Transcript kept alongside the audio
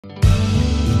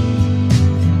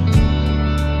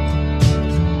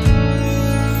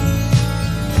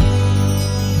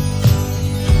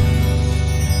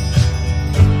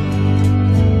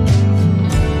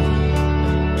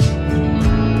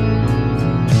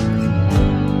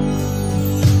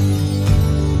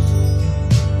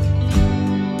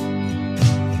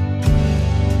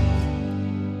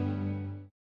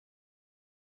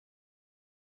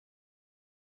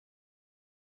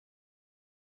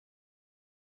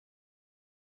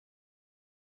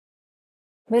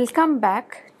Welcome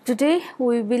back. Today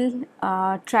we will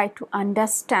try to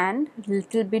understand a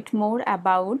little bit more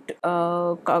about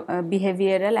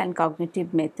behavioral and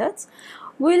cognitive methods.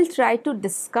 We will try to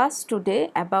discuss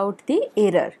today about the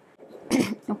error.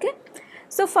 Okay.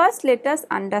 So first let us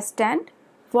understand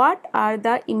what are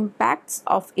the impacts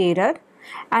of error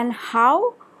and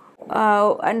how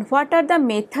and what are the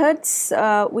methods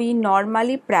we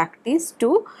normally practice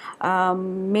to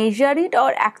measure it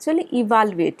or actually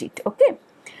evaluate it. Okay.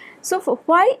 So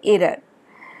why error?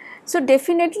 So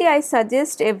definitely I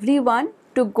suggest everyone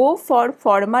to go for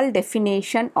formal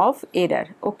definition of error.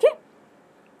 Okay.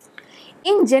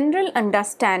 In general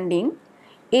understanding,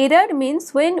 error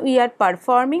means when we are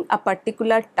performing a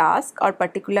particular task or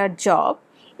particular job,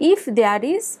 if there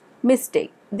is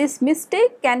mistake. This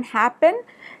mistake can happen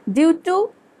due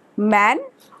to man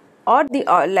or the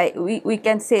like we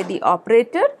can say the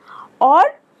operator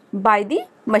or by the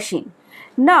machine.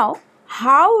 Now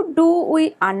how do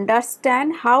we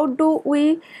understand, how do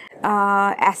we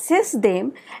assess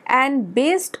them, and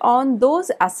based on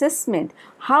those assessment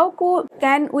how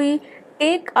can we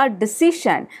take a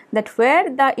decision that where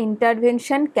the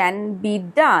intervention can be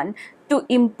done to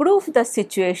improve the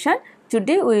situation.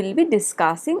 Today we will be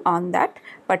discussing on that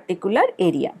particular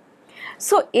area.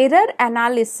 So error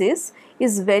analysis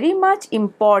is very much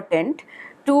important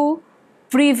to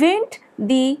prevent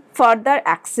the further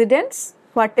accidents,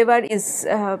 whatever is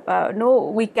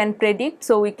we can predict.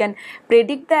 So we can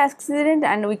predict the accident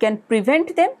and we can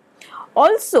prevent them.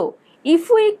 Also, if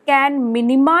we can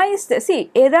minimize the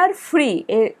error free,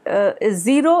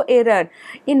 zero error,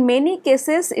 in many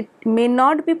cases it may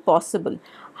not be possible.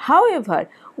 However,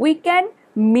 we can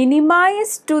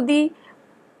minimize to the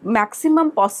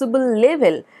maximum possible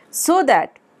level so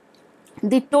that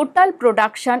the total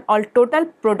production or total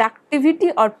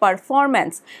productivity or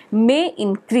performance may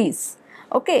increase.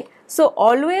 Okay. So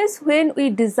always when we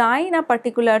design a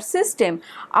particular system,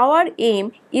 our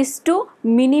aim is to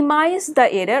minimize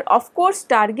the error. Of course,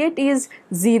 target is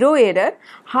zero error.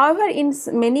 However, in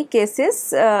many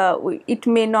cases it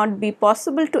may not be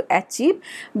possible to achieve,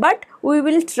 but we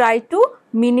will try to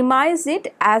minimize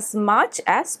it as much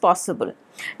as possible.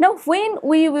 Now when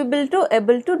we will be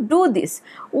able to do this,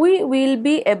 we will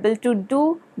be able to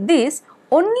do this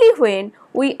only when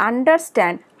we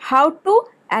understand how to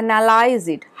analyze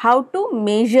it, how to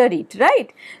measure it,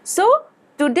 right? So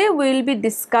today we will be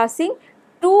discussing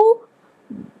two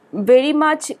very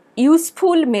much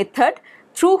useful method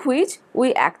through which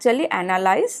we actually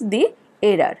analyze the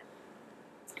error.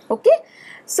 Okay.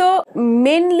 So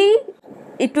mainly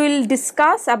it will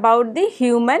discuss about the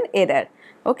human error.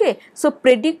 Okay. So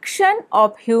prediction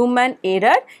of human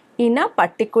error in a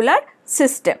particular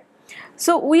system.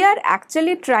 So we are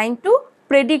actually trying to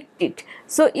predict it.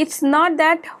 So it's not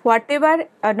that whatever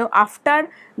after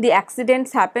the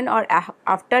accidents happen or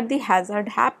after the hazard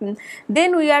happen,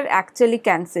 then we are actually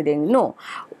considering. No.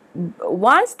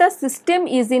 Once the system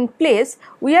is in place,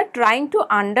 we are trying to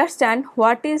understand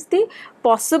what is the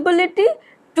possibility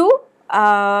to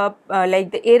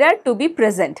like the error to be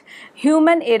present,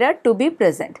 human error to be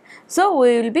present. So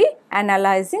we will be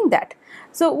analyzing that.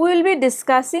 So we will be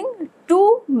discussing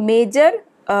two major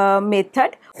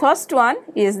method. First one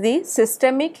is the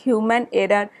systemic human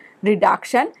error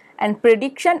reduction and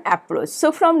prediction approach.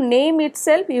 So from name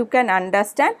itself you can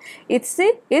understand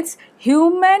it's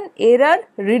human error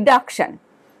reduction.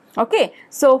 Okay.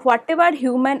 So whatever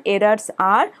human errors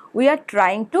are, we are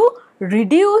trying to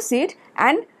reduce it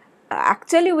and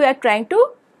actually we are trying to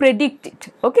predict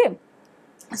it. Okay.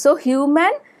 So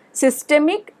human,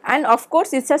 systemic, and of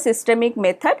course it's a systemic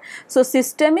method. So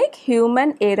systemic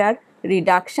human error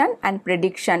reduction and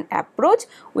prediction approach,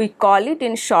 we call it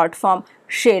in short form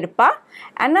SHERPA.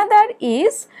 Another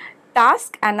is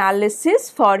task analysis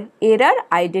for error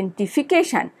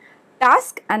identification,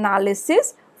 task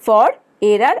analysis for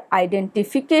error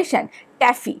identification,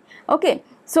 TAFE. Okay.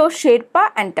 So SHERPA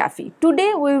and TAFE.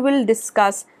 Today we will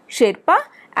discuss SHERPA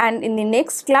and in the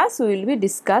next class we will be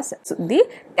discuss the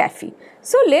TAFE.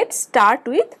 So let's start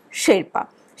with SHERPA.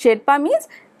 SHERPA means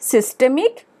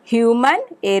systemic human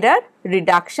error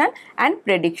reduction and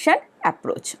prediction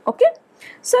approach. Okay.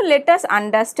 So let us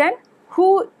understand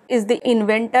who is the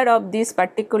inventor of this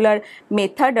particular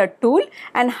method or tool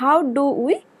and how do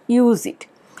we use it.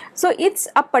 So it's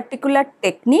a particular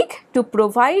technique to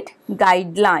provide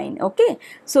guideline. Okay.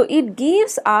 So it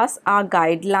gives us a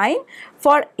guideline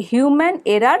for human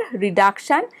error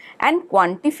reduction and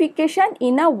quantification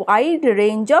in a wide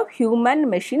range of human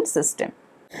machine system.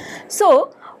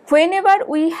 So whenever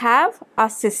we have a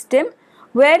system,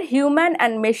 where human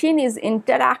and machine is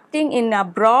interacting in a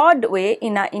broad way,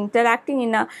 interacting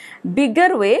in a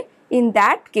bigger way. In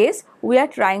that case, we are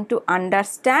trying to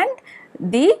understand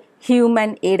the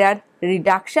human error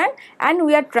reduction, and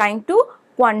we are trying to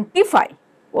quantify.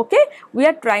 Okay, we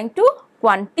are trying to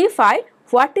quantify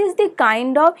what is the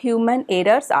kind of human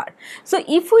errors are. So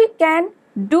if we can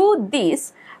do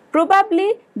this,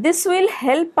 probably this will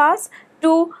help us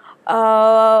to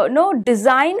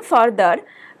design further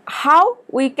how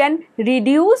we can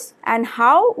reduce and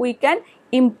how we can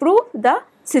improve the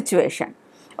situation.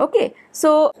 Okay,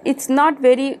 so it's not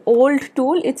very old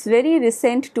tool, it's very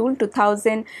recent tool,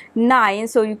 2009,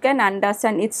 so you can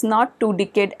understand it's not 2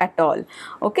 decades at all.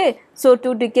 Okay, so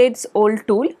 2 decades old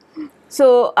tool.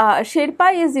 So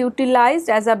SHERPA is utilized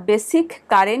as a basic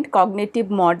current cognitive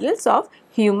models of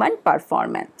human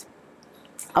performance.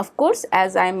 Of course,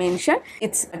 as I mentioned,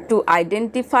 it's to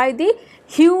identify the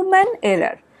human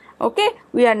error. Okay,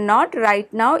 we are not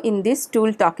right now in this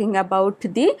tool talking about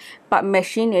the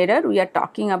machine error, we are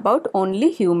talking about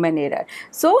only human error.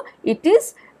 So it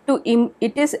is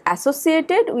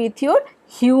associated with your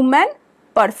human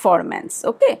performance.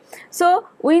 Okay, so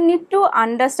we need to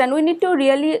understand, we need to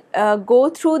really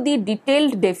go through the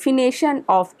detailed definition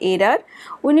of error.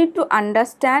 We need to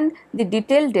understand the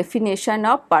detailed definition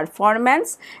of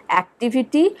performance,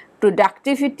 activity,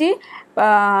 productivity,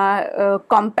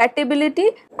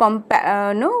 compatibility,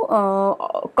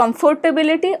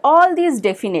 comfortability, all these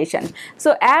definitions.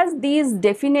 So as these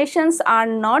definitions are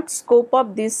not scope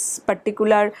of this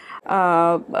particular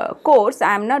course,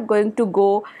 I am not going to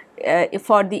go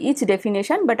for each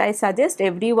definition, but I suggest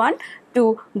everyone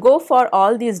to go for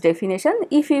all these definitions.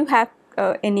 If you have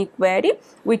any query,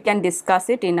 we can discuss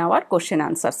it in our question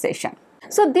answer session.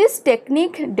 So this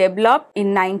technique developed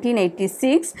in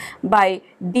 1986 by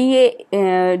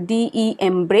D.E.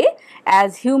 Embre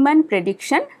as human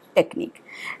prediction technique.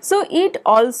 So it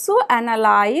also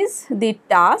analyzes the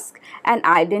task and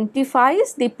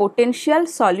identifies the potential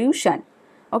solution.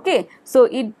 Okay, so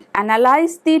it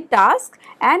analyzes the task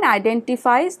and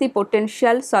identifies the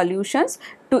potential solutions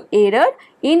to error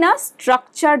in a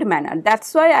structured manner.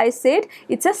 That's why I said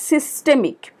it's a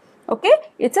systemic. Okay,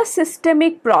 it's a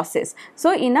systemic process,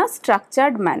 so in a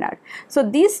structured manner. So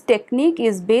this technique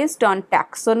is based on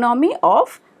taxonomy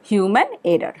of human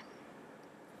error.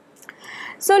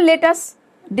 So let us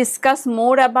discuss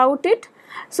more about it.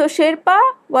 So SHERPA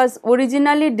was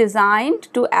originally designed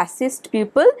to assist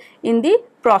people in the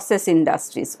process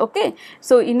industries. Okay,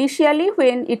 so initially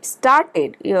when it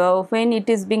started, when it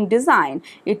is being designed,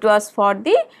 it was for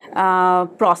the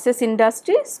process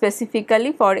industry,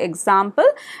 specifically for example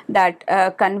that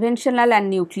conventional and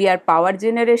nuclear power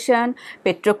generation,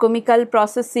 petrochemical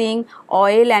processing,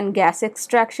 oil and gas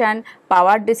extraction,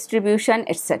 power distribution,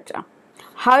 etc.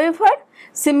 However,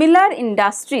 similar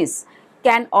industries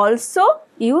can also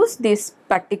use this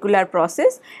particular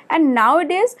process, and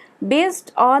nowadays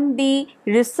based on the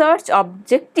research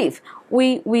objective,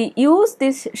 we use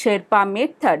this SHERPA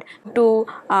method to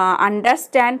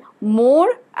understand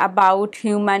more about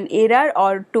human error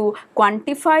or to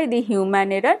quantify the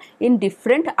human error in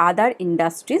different other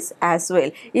industries as well.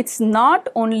 It's not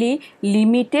only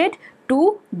limited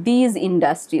to these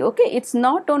industries. Okay, it's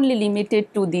not only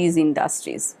limited to these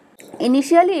industries.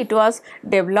 Initially it was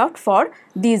developed for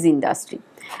these industry.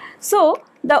 So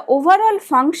the overall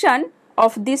function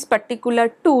of this particular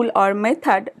tool or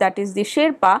method, that is the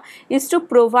SHERPA, is to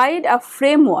provide a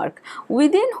framework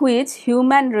within which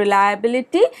human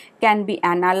reliability can be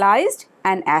analyzed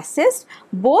and assessed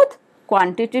both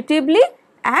quantitatively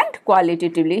and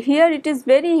qualitatively. Here it is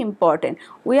very important,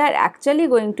 we are actually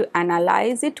going to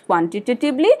analyze it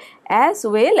quantitatively as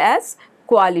well as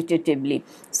qualitatively.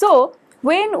 So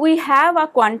when we have a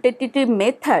quantitative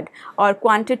method or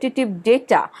quantitative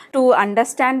data to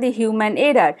understand the human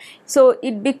error, so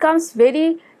it becomes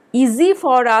very easy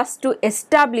for us to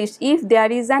establish if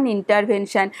there is an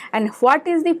intervention and what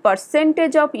is the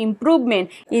percentage of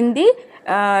improvement in the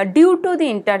due to the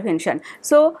intervention.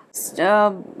 So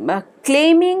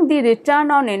claiming the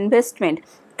return on investment,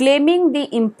 claiming the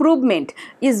improvement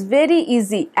is very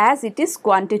easy as it is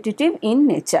quantitative in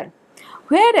nature.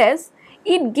 Whereas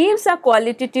it gives a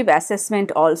qualitative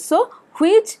assessment also,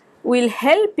 which will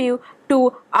help you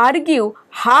to argue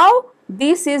how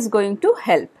this is going to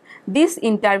help, this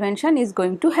intervention is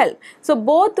going to help. So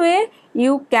both way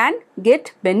you can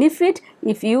get benefit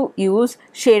if you use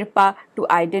SHERPA to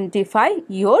identify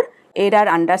your error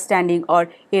understanding or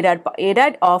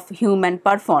error of human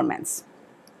performance.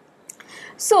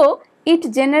 So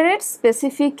it generates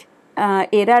specific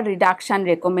error reduction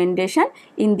recommendation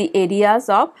in the areas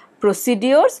of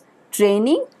procedures,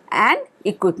 training and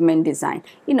equipment design.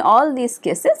 In all these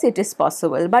cases it is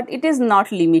possible, but it is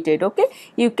not limited. Okay,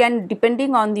 you can,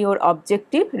 depending on your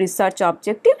objective, research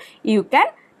objective, you can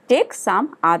take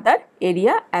some other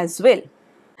area as well.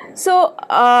 So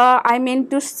I mean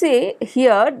to say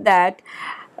here that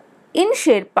in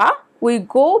Sherpa we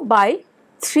go by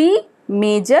 3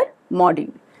 major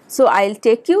modules. So I will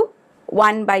take you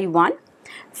one by one.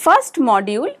 First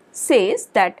module says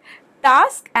that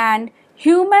task and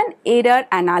human error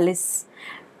analysis.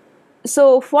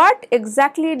 So what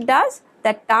exactly it does?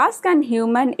 The task and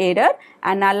human error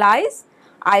analyze,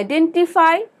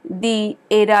 identify the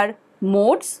error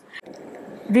modes,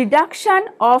 reduction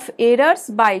of errors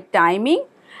by timing,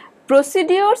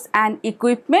 procedures and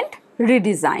equipment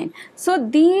redesign. So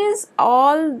these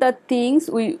all the things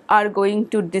we are going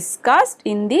to discuss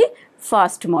in the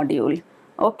first module.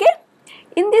 Okay.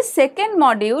 In the second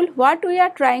module, what we are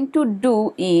trying to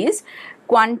do is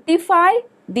quantify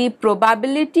the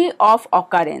probability of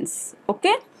occurrence.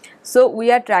 Okay. So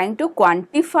we are trying to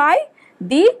quantify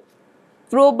the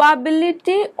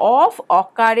probability of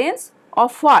occurrence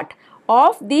of what?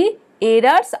 Of the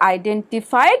errors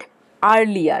identified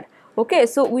earlier. Okay.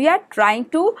 So we are trying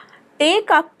to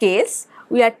take a case,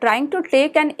 we are trying to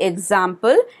take an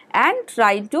example and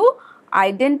try to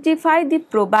identify the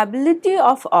probability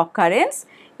of occurrence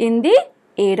in the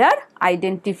error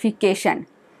identification.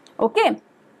 Okay.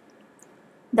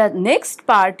 The next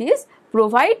part is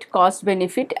provide cost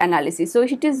benefit analysis. So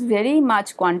it is very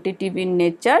much quantitative in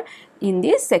nature in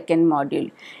the second module.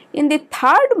 In the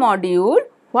third module,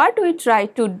 what we try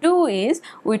to do is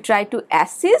we try to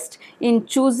assist in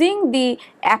choosing the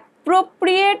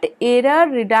appropriate error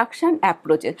reduction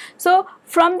approaches. So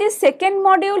from the second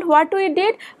module, what we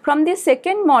did? From the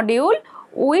second module,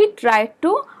 we tried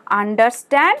to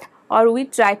understand or we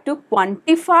tried to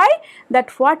quantify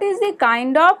that what is the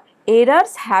kind of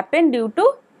errors happen due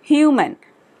to human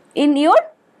in your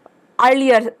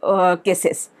earlier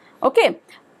cases. Okay.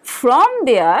 From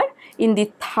there, in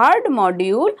the third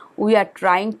module, we are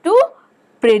trying to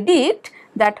predict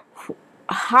that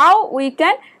how we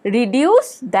can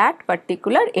reduce that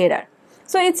particular error.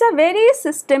 So it is a very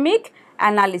systemic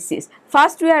analysis.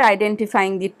 First we are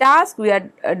identifying the task, we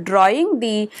are drawing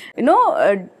the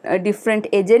different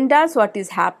agendas, what is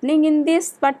happening in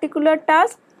this particular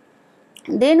task.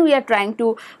 Then we are trying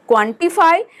to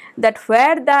quantify that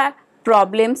where the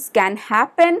problems can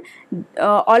happen,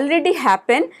 already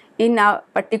happen in a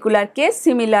particular case,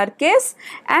 similar case,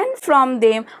 and from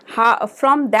them,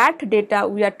 from that data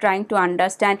we are trying to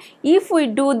understand if we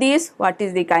do this, what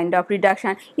is the kind of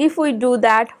reduction, if we do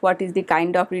that, what is the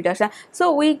kind of reduction.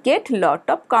 So we get lot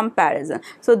of comparison.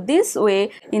 So this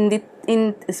way,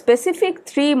 in specific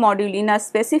 3 module, in a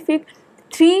specific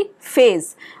 3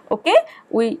 phase, okay,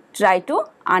 we try to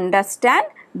understand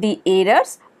the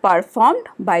errors performed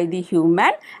by the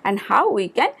human and how we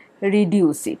can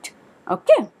reduce it.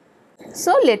 Okay.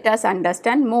 So let us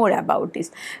understand more about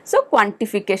this. So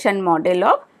quantification model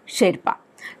of Sherpa.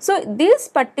 So this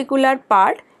particular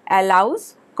part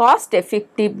allows cost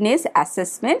effectiveness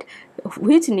assessment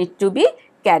which need to be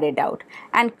carried out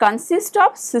and consist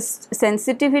of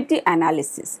sensitivity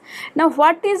analysis. Now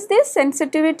what is this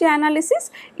sensitivity analysis?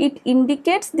 It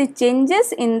indicates the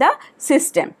changes in the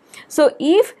system. So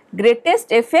if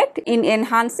greatest effect in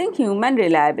enhancing human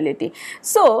reliability.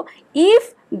 So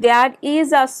if there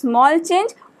is a small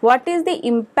change, what is the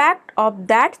impact of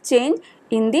that change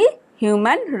in the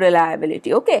human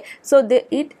reliability? Okay. So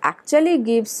it actually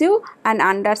gives you an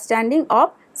understanding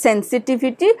of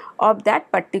sensitivity of that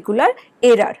particular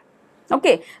error.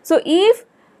 Okay. So if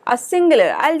a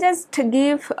singular, I will just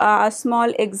give a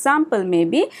small example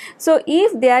maybe. So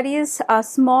if there is a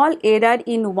small error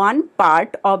in one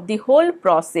part of the whole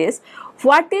process,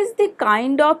 what is the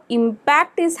kind of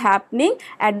impact is happening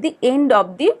at the end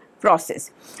of the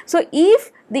process? So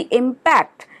if the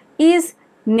impact is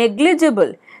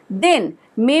negligible, then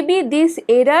maybe this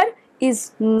error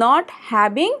is not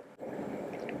having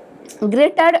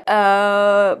greater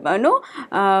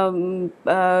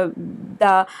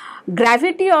the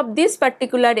gravity of this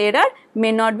particular error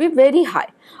may not be very high.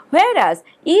 Whereas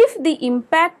if the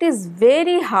impact is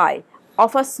very high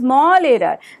of a small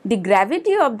error, the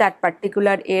gravity of that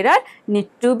particular error need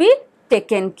to be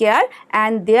taken care,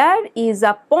 and there is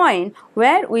a point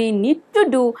where we need to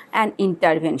do an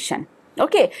intervention.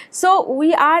 Okay. So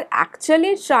we are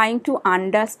actually trying to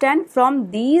understand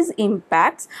from these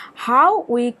impacts how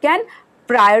we can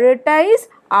prioritize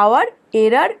our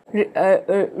error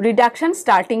reduction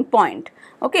starting point.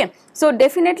 Okay, so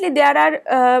definitely there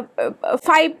are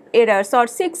 5 errors or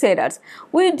 6 errors.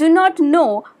 We do not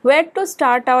know where to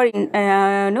start our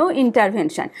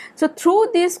intervention. So through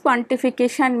this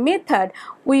quantification method,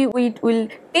 we will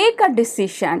take a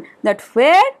decision that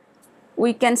where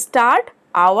we can start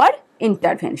our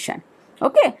intervention.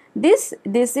 Okay, this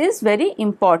is very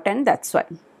important, that's why.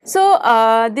 So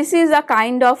this is a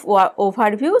kind of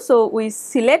overview. So we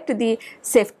select the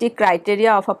safety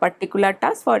criteria of a particular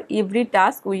task. For every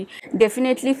task we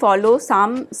definitely follow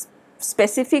some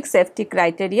specific safety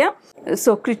criteria,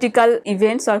 so critical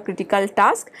events or critical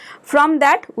task. From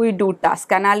that we do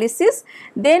task analysis,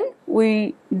 then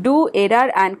we do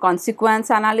error and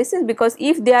consequence analysis, because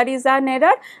if there is an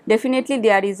error, definitely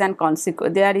there is a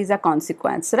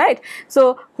consequence, right?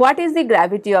 So what is the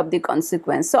gravity of the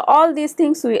consequence? So all these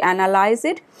things we analyze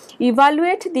it,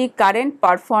 evaluate the current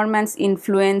performance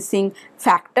influencing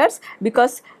factors,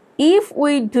 because if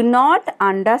we do not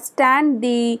understand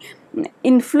the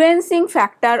influencing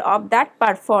factor of that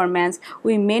performance,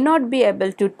 we may not be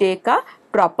able to take a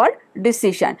proper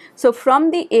decision. So from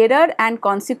the error and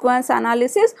consequence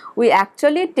analysis, we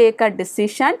actually take a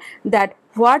decision that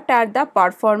what are the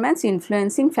performance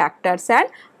influencing factors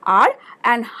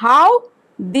and how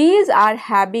these are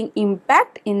having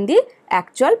impact in the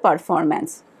actual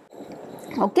performance.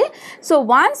 Okay, so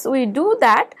once we do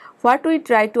that, what we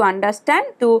try to understand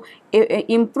to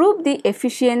improve the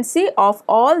efficiency of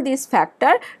all these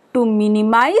factors to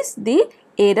minimize the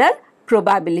error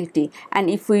probability. And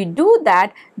if we do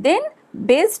that, then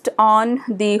based on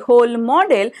the whole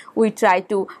model, we try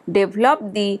to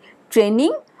develop the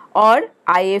training or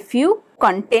IFU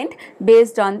content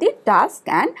based on the task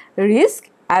and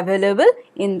risk available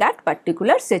in that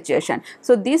particular situation.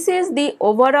 So this is the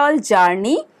overall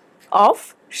journey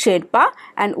of SHERPA,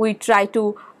 and we try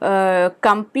to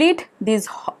complete these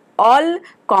all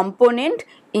component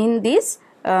in this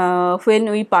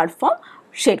when we perform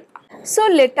SHERPA. So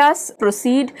let us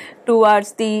proceed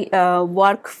towards the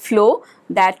workflow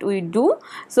that we do.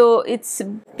 So it's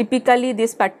typically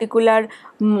this particular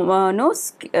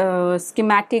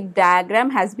schematic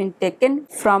diagram has been taken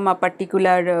from a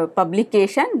particular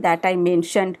publication that I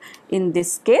mentioned in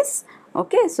this case.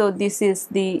 Okay, so this is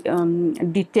the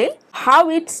detail. How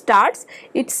it starts?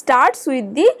 It starts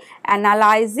with the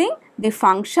analyzing the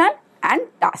function and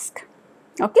task.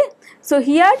 Okay, so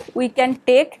here we can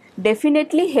take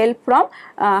definitely help from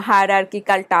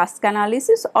hierarchical task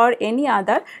analysis or any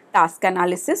other task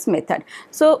analysis method.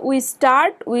 So we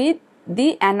start with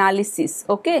the analysis.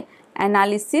 Okay,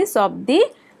 analysis of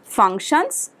the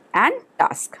functions and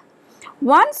task.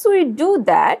 Once we do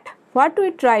that, what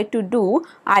we try to do,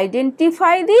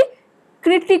 identify the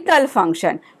critical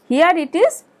function. Here it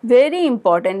is very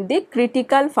important, the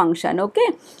critical function. Okay,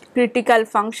 critical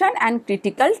function and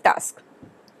critical task.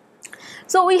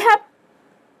 So we have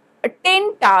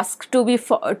 10 tasks to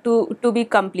be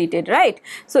completed, right?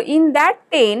 So in that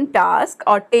 10 tasks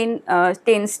or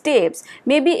 10 steps,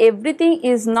 maybe everything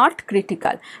is not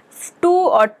critical. 2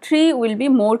 or 3 will be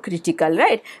more critical,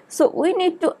 right? So we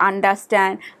need to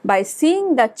understand by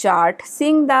seeing the chart,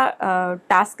 seeing the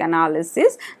task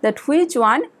analysis, that which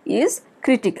one is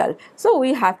critical. So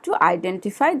we have to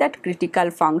identify that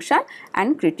critical function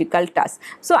and critical task.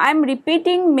 So I am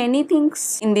repeating many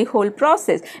things in the whole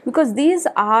process because these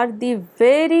are the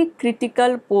very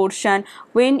critical portion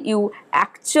when you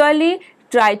actually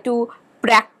try to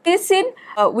practice it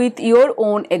with your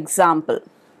own example.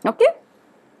 Okay.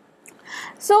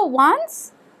 So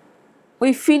once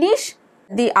we finish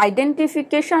the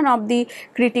identification of the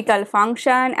critical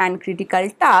function and critical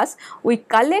task, we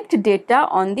collect data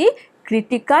on the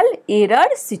critical error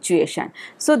situation.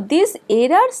 So this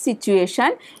error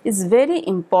situation is very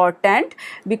important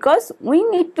because we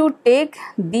need to take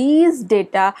these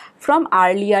data from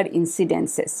earlier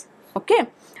incidences. Okay,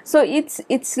 so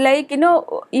it's like, you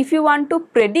know, if you want to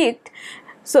predict,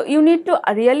 so you need to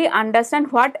really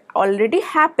understand what already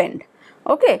happened.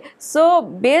 Okay, so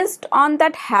based on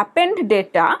that happened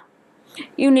data,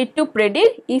 you need to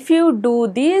predict if you do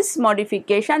this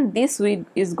modification, this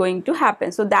is going to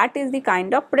happen. So that is the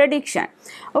kind of prediction.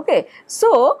 Okay,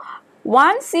 so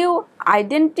once you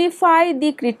identify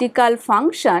the critical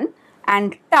function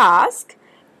and task,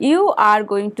 you are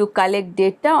going to collect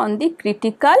data on the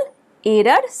critical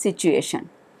error situation.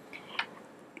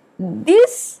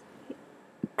 This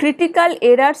critical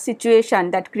error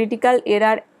situation, that critical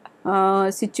error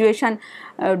situation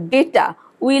data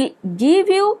will give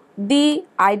you the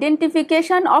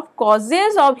identification of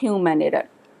causes of human error.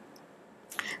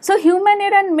 So human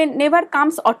error never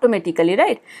comes automatically,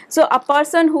 right? So a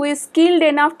person who is skilled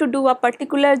enough to do a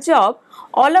particular job,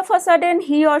 all of a sudden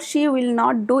he or she will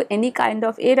not do any kind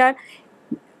of error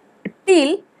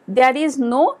till there is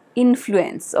no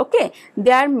influence. Okay,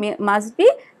 there must be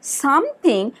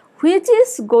something which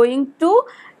is going to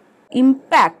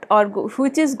impact or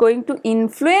which is going to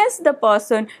influence the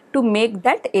person to make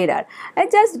that error. I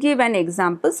just give an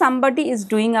example. Somebody is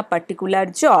doing a particular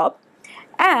job,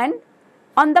 and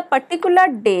on the particular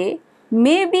day,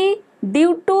 maybe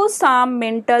due to some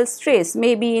mental stress,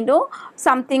 maybe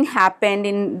something happened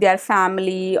in their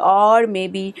family, or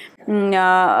maybe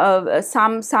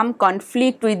some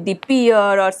conflict with the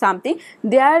peer or something,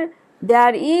 there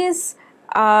is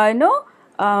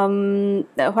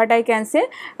what I can say,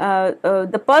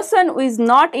 the person who is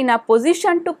not in a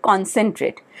position to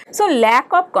concentrate. So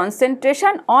lack of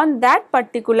concentration on that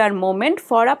particular moment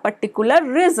for a particular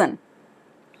reason.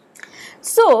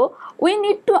 So we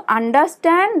need to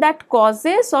understand that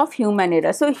causes of human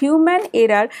error. So human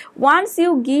error, once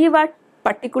you give a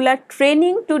particular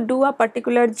training to do a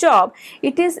particular job,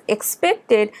 it is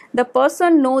expected the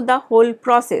person know the whole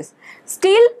process.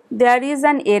 Still there is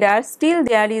an error, still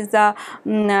there is a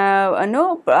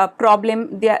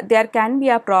problem, there can be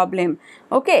a problem.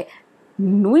 Okay,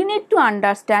 we need to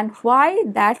understand why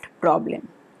that problem.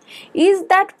 Is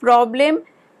that problem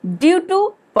due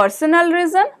to personal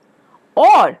reason,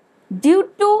 or due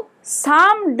to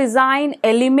some design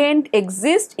element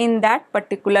exist in that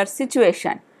particular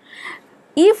situation?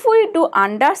 If we do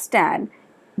understand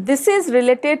this is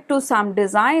related to some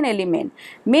design element,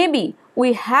 maybe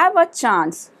we have a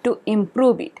chance to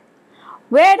improve it.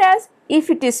 Whereas if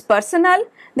it is personal,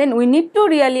 then we need to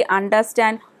really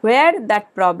understand where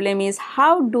that problem is,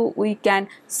 how do we can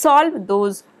solve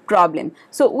those problems.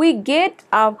 So we get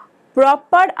a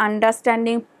proper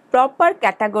understanding, proper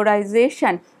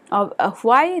categorization of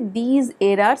why these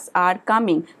errors are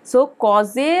coming. So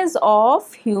causes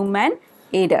of human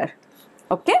error.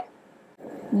 Okay,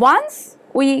 once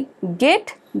we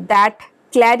get that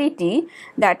clarity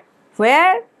that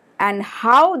where and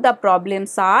how the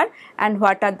problems are and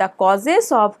what are the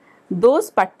causes of those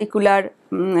particular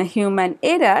human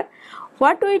error,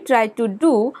 what we try to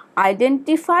do,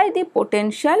 identify the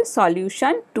potential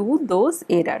solution to those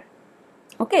error.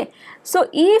 Okay, so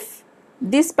if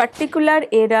this particular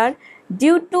error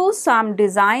due to some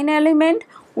design element,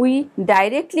 we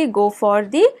directly go for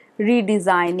the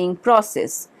redesigning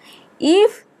process.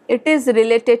 If it is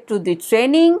related to the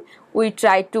training, we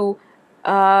try to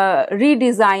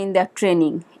redesign the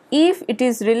training. If it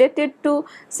is related to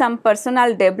some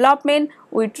personal development,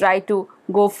 we try to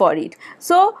go for it.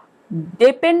 So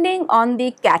depending on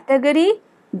the category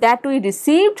that we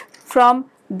received from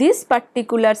this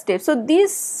particular step. So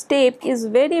this step is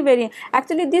very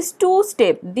actually this two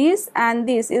step, this and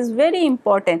this, is very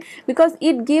important because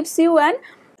it gives you an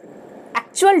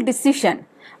actual decision.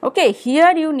 Okay,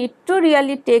 here you need to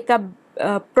really take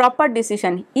a proper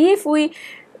decision. If we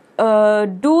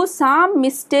do some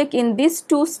mistake in these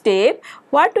two steps,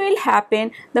 what will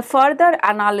happen? The further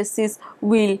analysis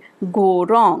will go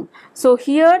wrong. So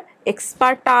here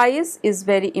expertise is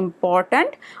very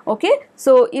important. Okay,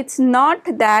 so it's not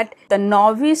that the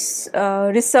novice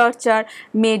researcher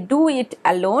may do it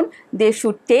alone. They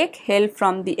should take help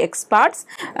from the experts.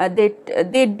 They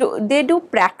do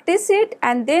practice it,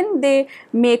 and then they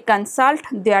may consult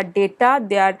their data,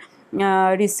 their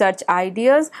research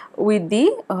ideas with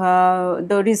the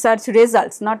research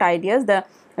results, not ideas, the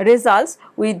results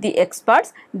with the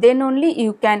experts. Then only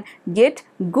you can get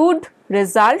good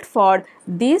result for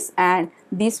this and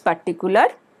this particular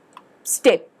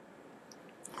step.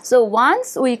 So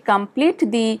once we complete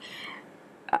the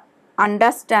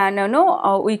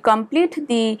we complete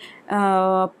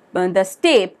the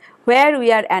step where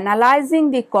we are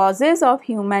analyzing the causes of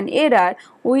human error,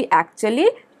 we actually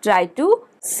try to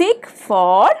seek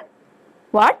for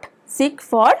what? Seek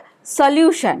for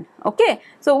solution. Okay,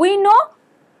 so we know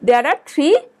there are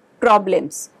three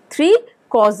problems, three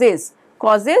causes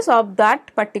of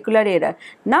that particular error.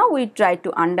 Now we try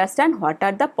to understand what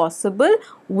are the possible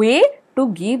way to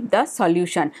give the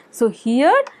solution. So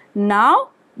here now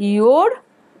your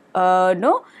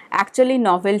actually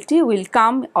novelty will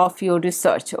come of your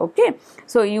research. Okay,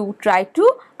 so you try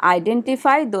to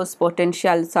identify those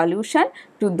potential solution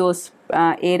to those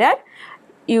error.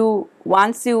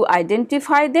 Once you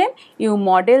identify them, you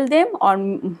model them or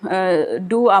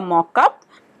do a mock-up.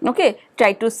 Okay,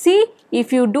 try to see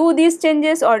if you do these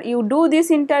changes or you do this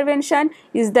intervention,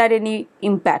 is there any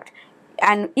impact,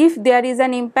 and if there is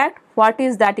an impact, what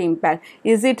is that impact?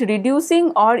 Is it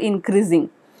reducing or increasing?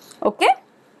 Okay,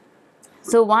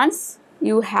 so once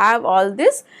you have all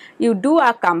this, you do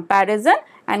a comparison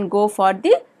and go for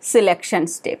the selection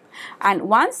step, and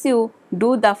once you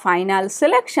do the final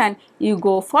selection, you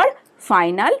go for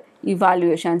final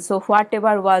evaluation. So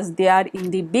whatever was there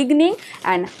in the beginning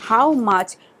and how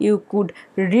much you could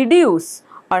reduce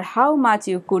or how much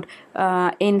you could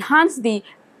enhance the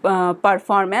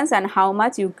performance and how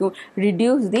much you could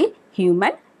reduce the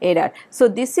human error. So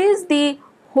this is the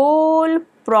whole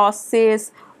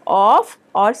process of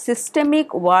or systemic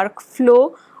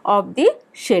workflow of the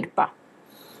Sherpa.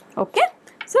 Okay.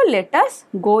 So let us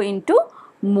go into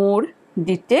more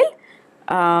detail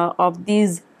of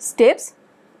these steps.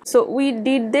 So we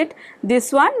did that,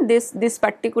 this one, this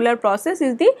particular process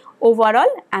is the overall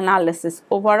analysis,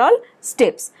 overall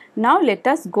steps. Now let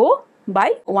us go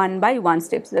by one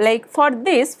steps. Like for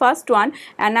this first one,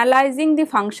 analyzing the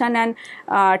function and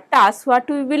task, what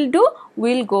we will do,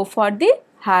 we will go for the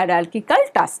hierarchical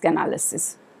task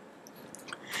analysis.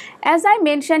 As I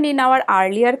mentioned in our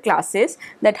earlier classes,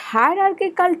 that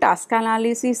hierarchical task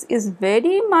analysis is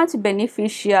very much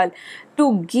beneficial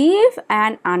to give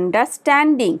an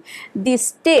understanding the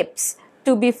steps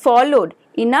to be followed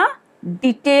in a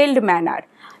detailed manner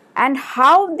and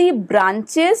how the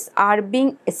branches are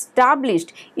being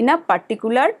established in a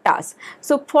particular task.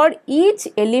 So for each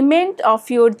element of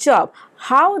your job,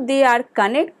 how they are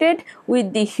connected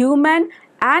with the human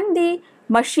and the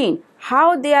machine,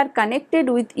 how they are connected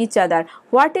with each other,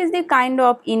 what is the kind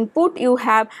of input you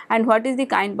have and what is the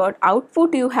kind of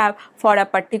output you have for a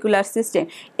particular system.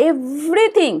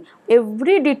 Everything,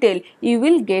 every detail you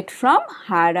will get from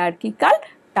hierarchical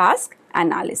task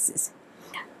analysis.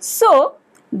 So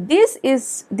this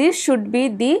should be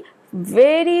the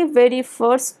very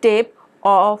first step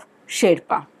of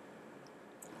Sherpa.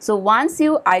 So once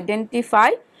you identify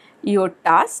your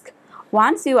task,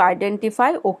 once you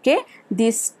identify, okay,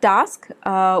 this task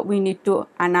we need to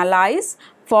analyze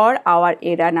for our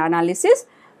error analysis,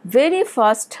 very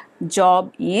first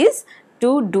job is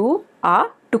to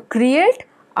create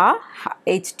a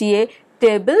HTA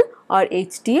table or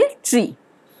HTA tree.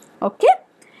 Okay.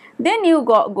 Then you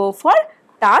go for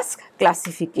task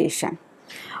classification.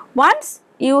 Once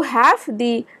you have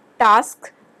the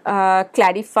task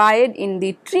clarified in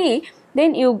the tree,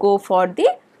 then you go for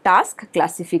the task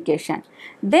classification.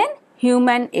 Then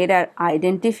human error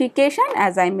identification,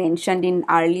 as I mentioned in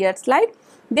earlier slide.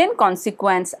 Then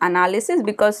consequence analysis,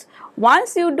 because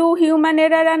once you do human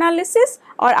error analysis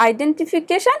or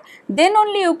identification, then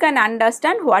only you can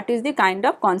understand what is the kind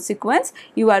of consequence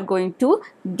you are going to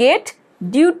get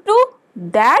due to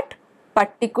that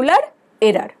particular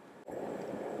error.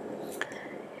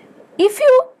 If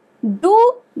you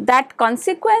do that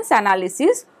consequence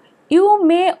analysis, you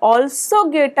may also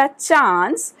get a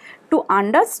chance to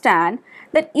understand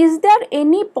that is there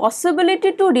any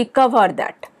possibility to recover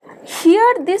that.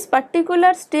 Here this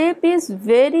particular step is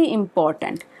very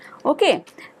important, okay,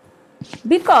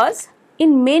 because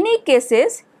in many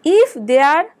cases if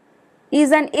there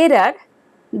is an error,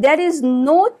 there is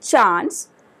no chance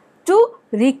to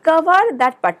recover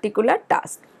that particular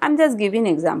task. I am just giving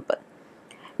an example.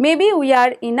 Maybe we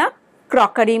are in a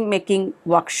crockery making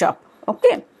workshop,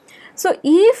 okay. So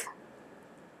if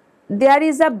there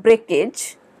is a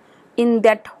breakage in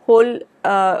that whole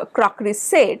crockery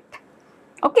set,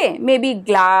 okay, maybe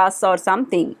glass or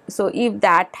something. So if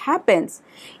that happens,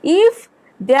 if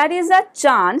there is a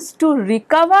chance to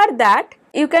recover that,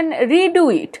 you can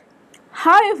redo it.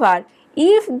 However,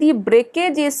 if the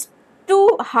breakage is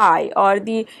too high or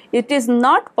it is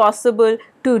not possible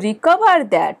to recover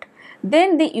that,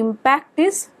 then the impact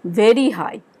is very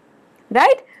high,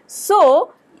 right?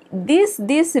 So this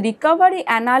recovery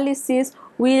analysis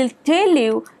will tell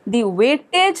you the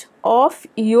weightage of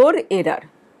your error.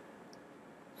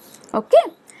 Okay.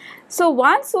 So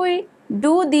once we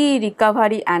do the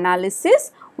recovery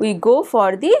analysis, we go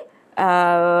for the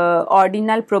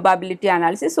ordinal probability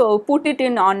analysis. So put it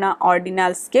in on an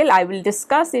ordinal scale. I will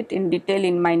discuss it in detail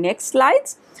in my next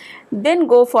slides. Then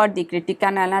go for the critical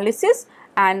analysis,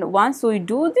 and once we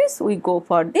do this, we go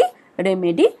for the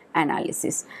remedy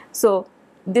analysis. So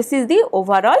this is the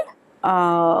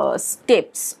overall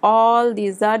steps. All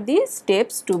these are the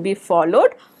steps to be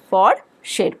followed for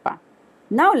Sherpa.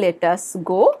 Now let us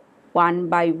go one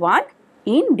by one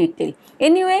in detail.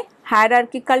 Anyway,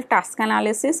 hierarchical task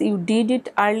analysis you did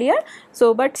it earlier,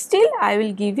 so but still I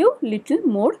will give you little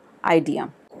more idea.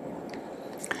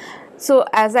 So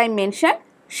as I mentioned,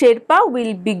 Sherpa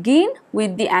will begin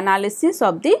with the analysis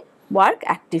of the work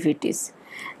activities.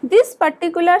 This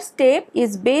particular step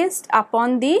is based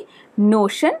upon the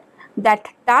notion that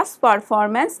task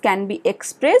performance can be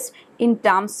expressed in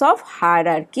terms of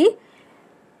hierarchy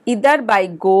either by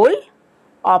goal,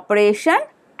 operation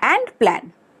and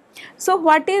plan. So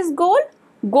what is goal?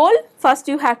 Goal, first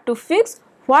you have to fix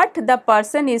what the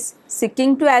person is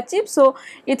seeking to achieve. So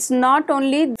it's not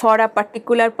only for a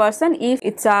particular person. If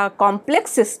it's a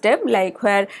complex system like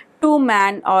where two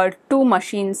man or two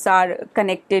machines are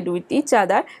connected with each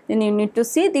other, then you need to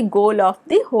see the goal of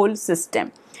the whole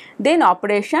system. Then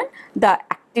operation, the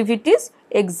activities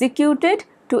executed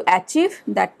to achieve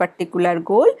that particular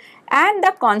goal, and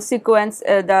the consequence,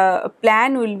 the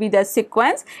plan will be the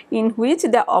sequence in which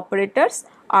the operators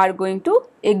are going to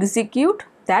execute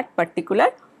that particular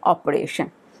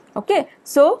operation. Okay,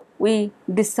 so we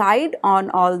decide on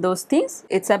all those things.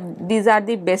 These are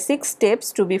the basic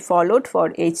steps to be followed for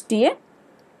HTA.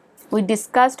 We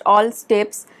discussed all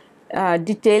steps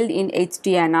detailed in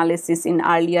HTA analysis in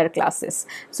earlier classes,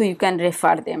 so you can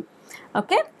refer them.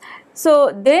 Okay.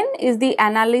 So then is the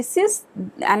analysis,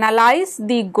 analyze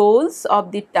the goals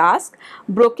of the task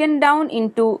broken down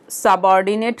into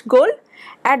subordinate goal.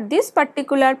 At this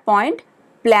particular point,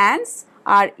 plans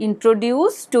are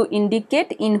introduced to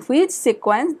indicate in which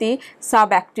sequence the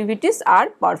sub activities are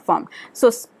performed. So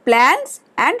plans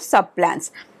and sub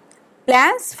plans.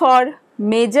 Plans for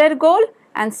major goal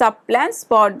and sub plans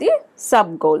for the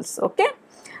sub goals. Okay.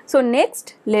 So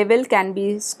next level can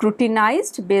be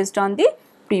scrutinized based on the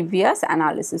previous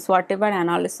analysis. Whatever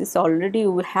analysis already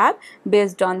you have,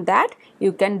 based on that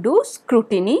you can do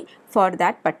scrutiny for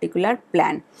that particular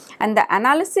plan, and the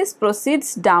analysis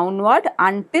proceeds downward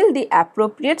until the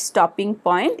appropriate stopping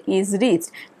point is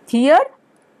reached. Here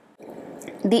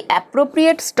the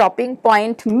appropriate stopping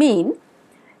point mean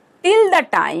till the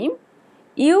time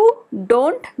you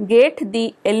don't get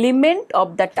the element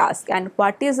of the task. And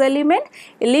what is element?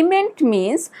 Element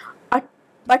means a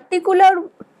particular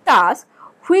task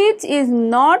which is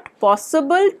not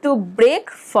possible to break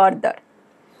further.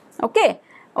 Okay.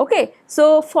 Okay.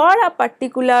 So for a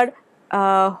particular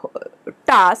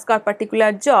task or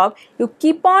particular job, you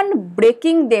keep on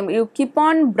breaking them, you keep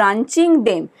on branching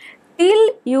them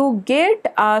till you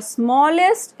get a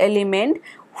smallest element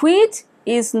which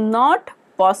is not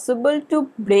possible to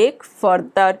break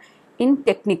further in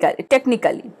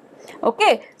technically.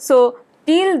 Okay. So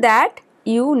till that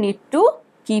you need to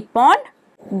keep on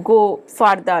go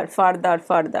further.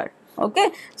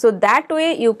 Okay. So that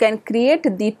way you can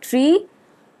create the tree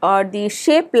or the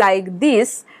shape like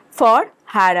this for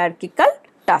hierarchical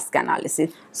task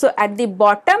analysis. So at the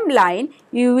bottom line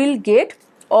you will get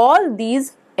all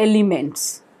these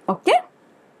elements. Okay.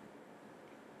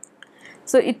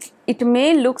 So it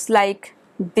may looks like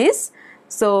this.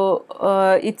 So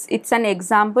it's an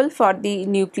example for the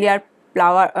nuclear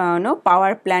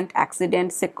power plant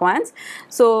accident sequence.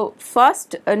 So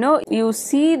first you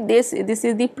see this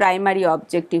is the primary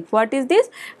objective. What is this?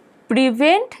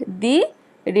 Prevent the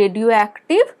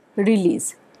radioactive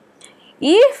release.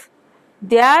 If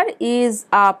there is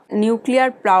a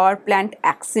nuclear power plant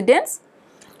accidents,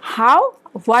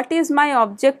 what is my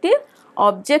objective?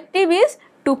 Objective is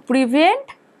to prevent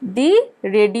the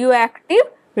radioactive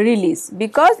release,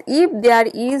 because if there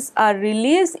is a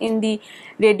release in the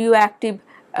radioactive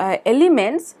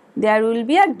elements, there will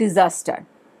be a disaster,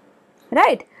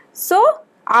 right? So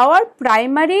our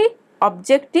primary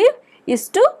objective is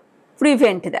to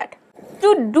prevent that.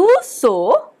 To do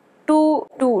so,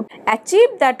 to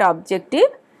achieve that objective,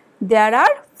 there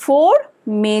are 4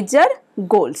 major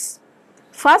goals.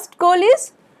 First goal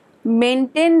is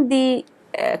maintain the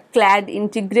clad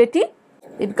integrity,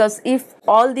 because if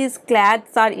all these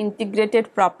clads are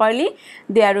integrated properly,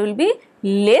 there will be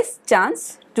less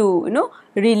chance to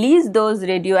release those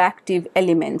radioactive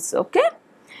elements. Okay.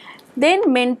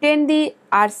 Then maintain the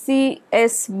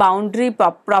RCS boundary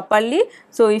properly.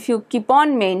 So if you keep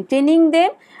on maintaining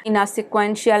them in a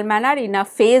sequential manner, in a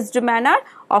phased manner,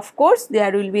 of course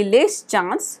there will be less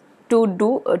chance to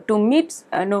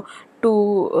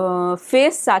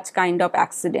face such kind of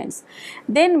accidents.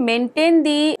 Then maintain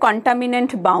the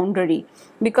contaminant boundary,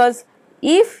 because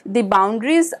if the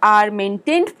boundaries are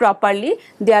maintained properly,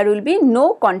 there will be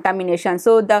no contamination.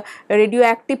 So the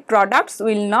radioactive products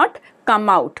will not come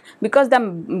out, because the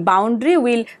boundary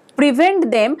will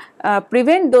prevent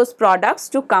those products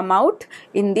to come out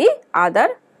in the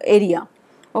other area.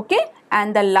 Okay.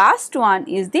 And the last one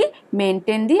is the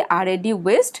maintain the RAD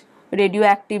waste,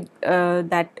 radioactive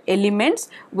that elements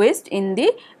waste in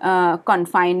the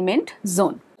confinement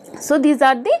zone. So these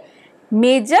are the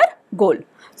major goal.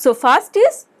 So first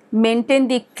is maintain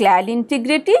the clad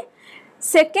integrity,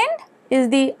 second is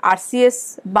the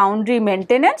RCS boundary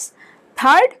maintenance,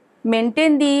 third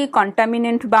maintain the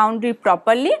contaminant boundary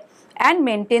properly, and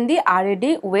maintain the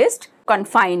RAD waste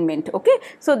confinement. Okay,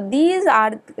 so these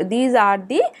are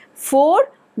the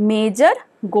 4 major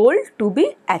goals to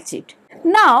be achieved.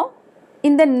 Now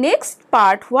in the next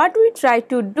part, what we try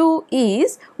to do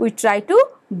is we try to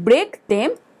break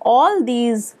them all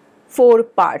these 4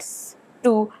 parts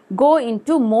to go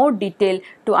into more detail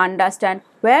to understand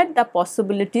where the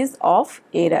possibilities of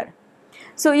error.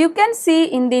 So you can see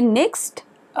in the next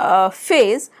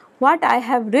phase what I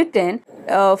have written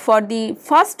for the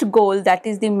first goal, that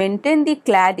is the maintain the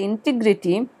clad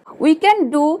integrity. We can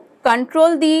do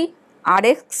control the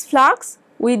Rx flux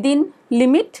within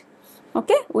limit.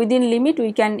 Okay, within limit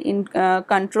we can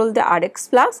control the Rx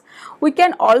flux. We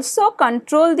can also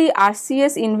control the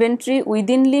RCS inventory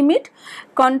within limit,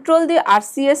 control the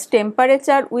RCS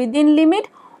temperature within limit,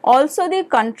 also the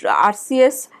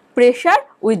RCS pressure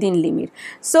within limit.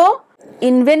 So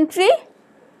inventory,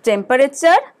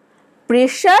 temperature,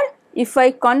 pressure, if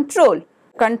I control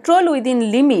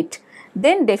within limit,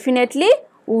 then definitely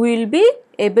we will be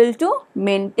able to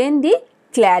maintain the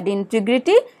clad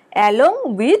integrity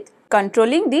along with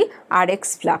controlling the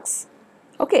Rx flux.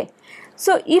 Okay.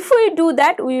 So if we do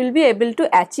that, we will be able to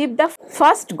achieve the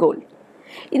first goal.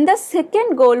 In the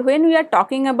second goal, when we are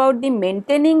talking about the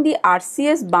maintaining the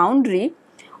RCS boundary,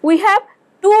 we have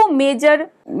 2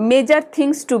 major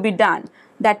things to be done,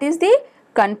 that is the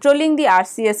controlling the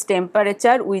RCS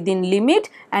temperature within limit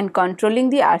and controlling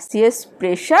the RCS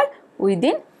pressure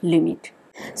within limit.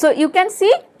 So you can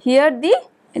see here the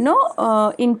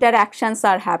interactions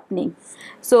are happening.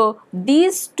 So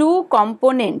these 2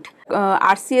 component,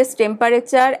 RCS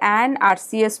temperature and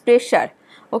RCS pressure,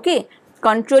 okay,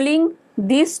 controlling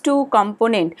these 2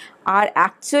 component are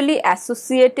actually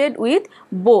associated with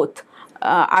both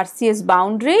RCS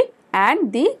boundary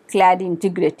and the clad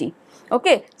integrity.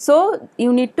 Okay, so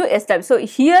you need to establish. So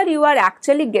here you are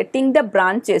actually getting the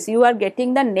branches, you are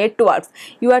getting the networks,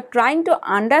 you are trying to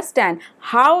understand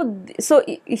how. So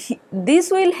this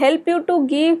will help you to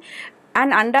give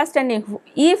an understanding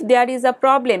if there is a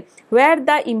problem, where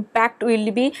the impact will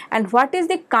be and what is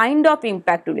the kind of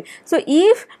impact will be. So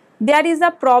if there is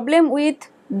a problem with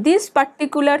this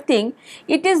particular thing,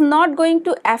 it is not going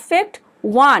to affect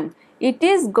one, it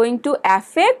is going to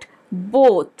affect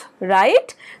both,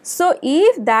 right? So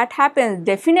if that happens,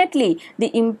 definitely the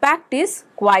impact is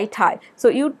quite high. So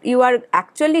you are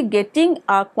actually getting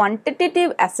a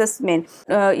quantitative assessment,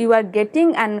 you are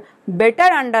getting an better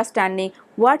understanding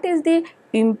what is the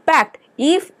impact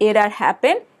if error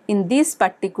happen in this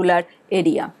particular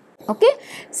area. Okay,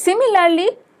 similarly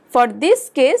for this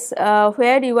case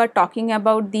where you are talking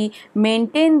about the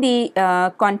maintain the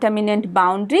contaminant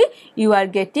boundary, you are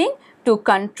getting to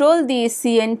control the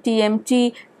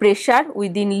CNTMT pressure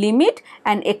within limit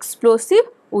and explosive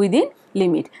within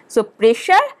limit. So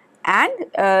pressure and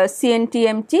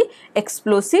CNTMT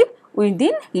explosive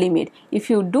within limit.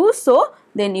 If you do so,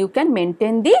 then you can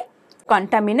maintain the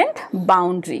contaminant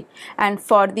boundary. And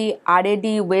for the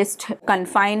RAD waste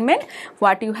confinement,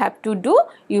 what you have to do,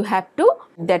 you have to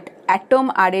that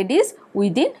atom RADs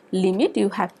within limit you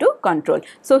have to control.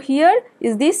 So here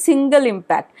is the single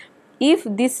impact. If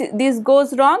this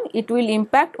goes wrong, it will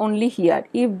impact only here.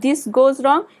 If this goes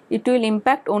wrong, it will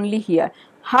impact only here.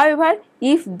 However,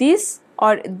 if this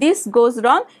or this goes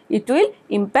wrong, it will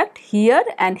impact here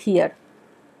and here.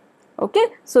 Okay,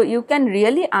 so you can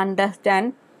really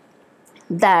understand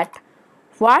that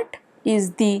what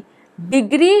is the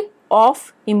degree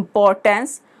of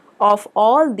importance of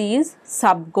all these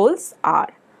sub goals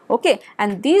are. Okay,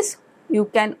 and this you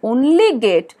can only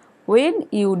get when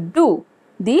you do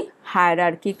the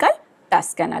hierarchical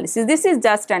task analysis. This is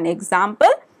just an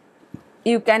example.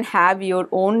 You can have your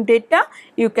own data,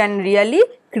 you can really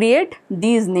create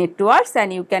these networks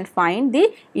and you can find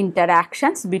the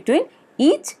interactions between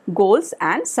each goals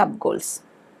and sub goals.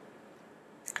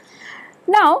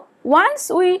 Now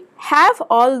once we have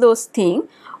all those things,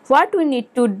 what we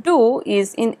need to do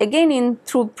is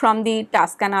from the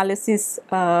task analysis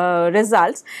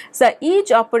results. So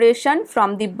each operation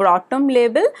from the bottom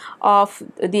level of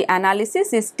the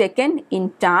analysis is taken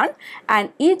in turn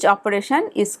and each operation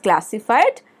is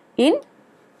classified in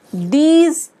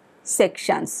these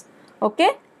sections.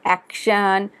 Okay,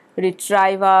 action,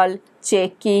 retrieval,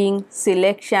 checking,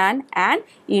 selection and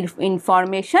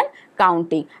information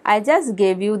counting. I just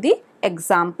gave you the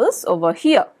examples over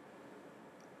here.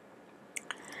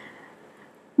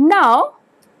 Now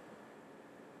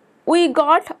we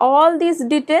got all these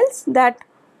details, that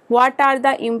what are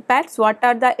the impacts, what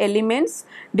are the elements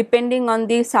depending on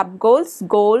the sub goals,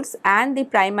 goals and the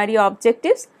primary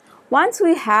objectives. Once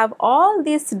we have all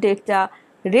this data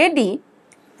ready,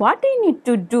 what we need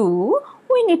to do,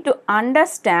 we need to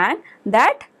understand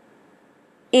that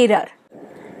error,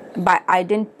 by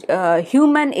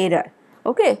human error.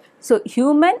 Okay, so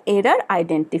human error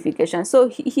identification. So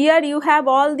here you have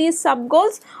all these sub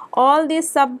goals,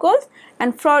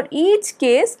 and for each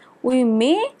case we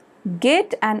may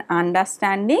get an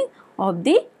understanding of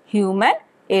the human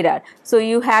error. So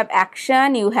you have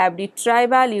action, you have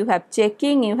retrieval, you have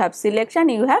checking, you have selection,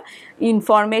 you have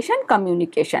information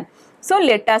communication. So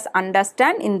let us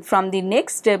understand from the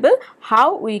next table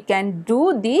how we can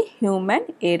do the human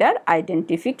error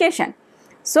identification.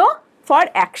 So for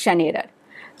action error.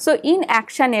 So in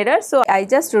action error, so I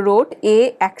just wrote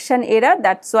A action error,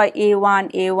 that's why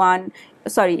A1,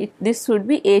 sorry, this should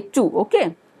be A2,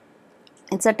 okay.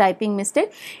 It's a typing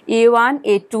mistake. A1,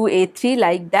 A2, A3,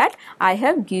 like that I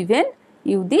have given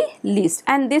you the list,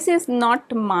 and this is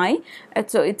not my,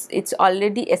 so it's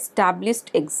already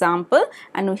established example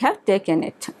and we have taken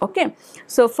it, okay.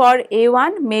 So for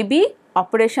A1, maybe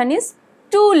operation is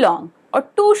too long or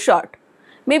too short,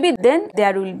 maybe then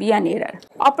there will be an error.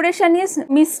 Operation is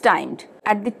mistimed.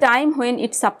 At the time when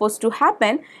it's supposed to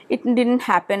happen, it didn't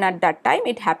happen at that time,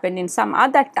 it happened in some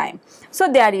other time,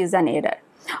 so there is an error.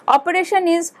 Operation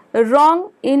is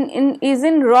wrong, is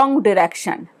in wrong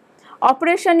direction.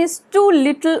 Operation is too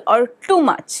little or too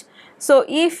much. So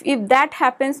if that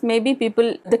happens, maybe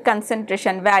the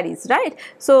concentration varies, right?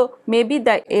 So maybe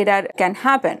the error can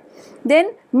happen.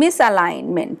 Then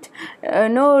misalignment,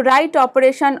 no right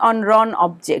operation on wrong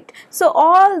object. So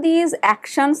all these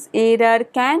actions error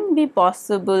can be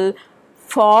possible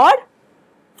for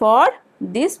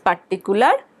this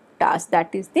particular task,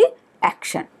 that is the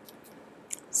action.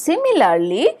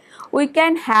 Similarly, we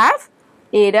can have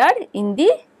error in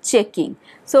the checking.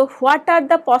 So what are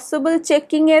the possible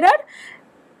checking error?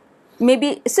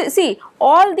 Maybe see,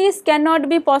 all these cannot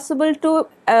be possible to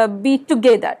be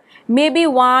together. Maybe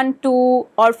 1, 2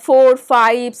 or 4,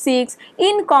 5, 6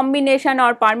 in combination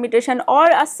or permutation or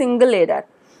a single error.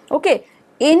 Okay,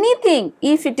 anything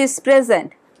if it is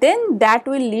present, then that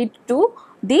will lead to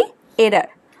the error.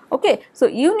 Okay, so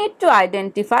you need to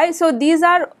identify. So these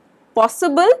are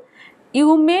possible.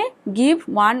 You may give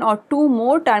 1 or 2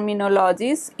 more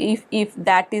terminologies if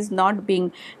that is not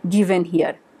being given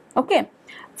here. Okay.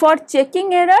 For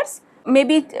checking errors,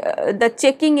 maybe the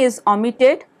checking is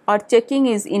omitted or checking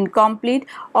is incomplete,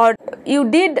 or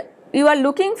you are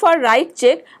looking for right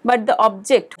check but the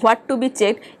object what to be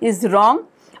checked is wrong,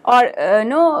 or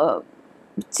no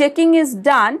checking is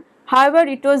done, however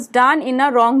it was done in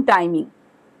a wrong timing.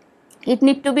 It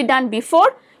need to be done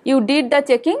before you did the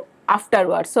checking,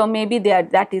 afterwards. So maybe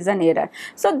that is an error.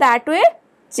 So that way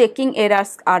checking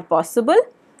errors are possible.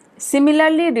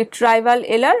 Similarly, retrieval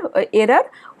error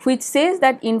which says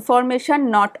that information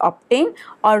not obtained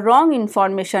or wrong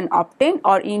information obtained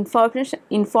or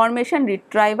information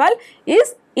retrieval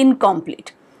is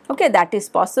incomplete. Okay, that is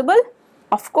possible.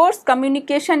 Of course,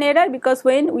 communication error, because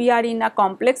when we are in a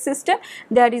complex system,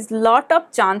 there is lot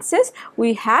of chances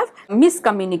we have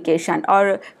miscommunication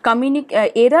or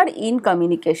error in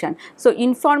communication. So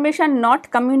information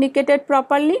not communicated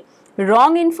properly,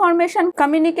 wrong information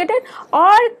communicated,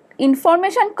 or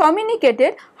information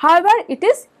communicated, however it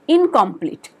is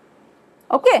incomplete.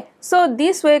 Okay, so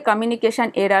this way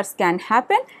communication errors can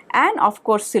happen, and of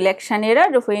course selection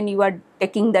error, when you are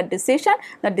taking the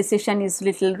decision is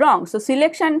little wrong. So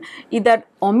selection either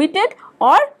omitted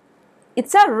or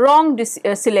it's a wrong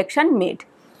selection made.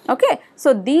 Okay,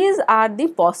 so these are the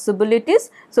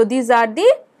possibilities. So these are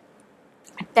the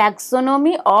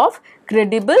taxonomy of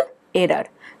credible error.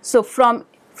 So from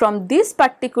this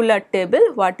particular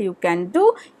table, what you can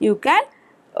do, you can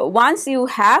once you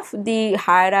have the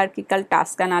hierarchical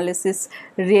task analysis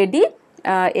ready,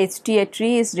 HTA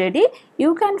tree is ready,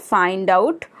 you can find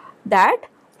out that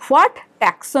what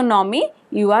taxonomy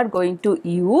you are going to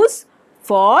use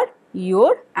for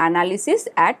your analysis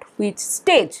at which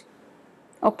stage.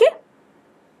 Okay.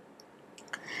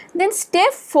 Then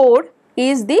step 4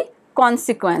 is the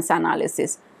consequence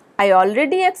analysis. I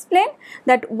already explained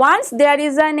that once there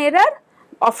is an error,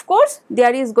 of course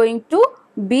there is going to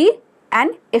be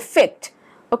an effect.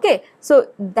 Okay, so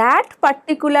that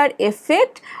particular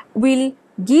effect will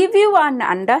give you an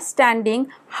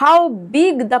understanding how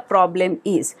big the problem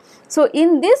is. So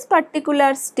in this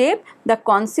particular step, the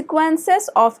consequences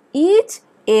of each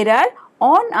error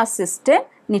on a system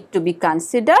need to be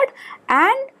considered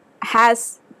and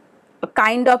has a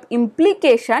kind of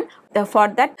implication for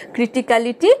that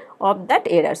criticality of that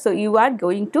error. So you are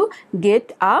going to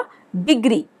get a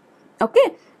degree.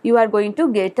 Okay, you are going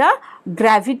to get a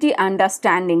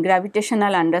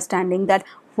gravitational understanding that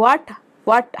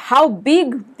how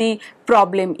big the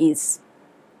problem is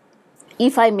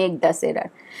if I make this error.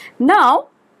 Now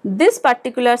this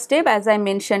particular step, as I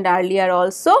mentioned earlier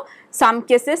also, some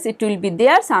cases it will be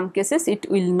there, some cases it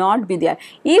will not be there.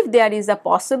 If there is a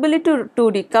possibility to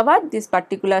recover, this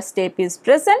particular step is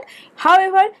present.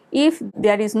 However, if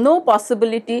there is no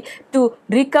possibility to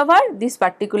recover this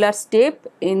particular step,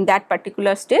 in that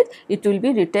particular stage it will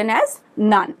be written as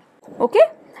none. Okay.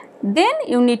 Then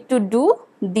you need to do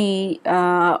the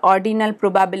ordinal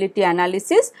probability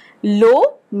analysis,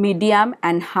 low, medium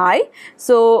and high.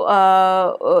 So,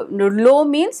 low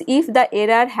means if the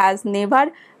error has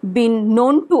never been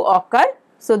known to occur,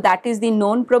 so that is the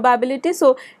known probability.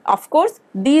 So, of course,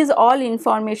 these all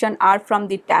information are from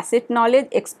the tacit knowledge,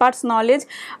 experts knowledge,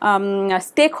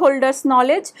 stakeholders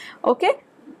knowledge. Okay.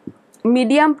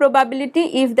 Medium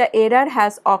probability if the error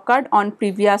has occurred on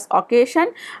previous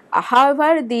occasion,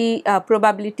 however the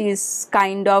probability is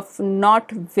kind of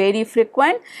not very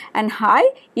frequent, and high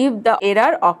if the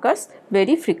error occurs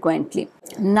very frequently.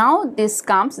 Now this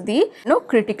comes the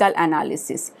critical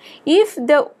analysis. If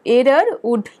the error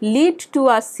would lead to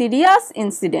a serious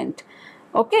incident,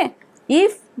 okay,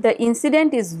 if the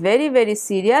incident is very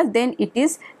serious, then it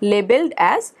is labeled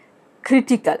as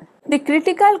critical. The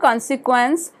critical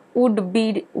consequence would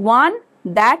be one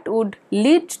that would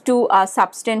lead to a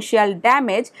substantial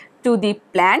damage to the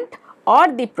plant or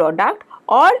the product,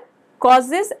 or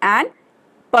causes an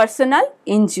personal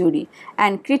injury,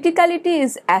 and criticality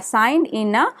is assigned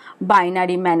in a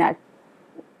binary manner,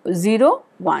 0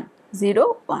 1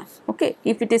 0 1. Okay,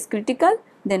 if it is critical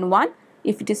then 1,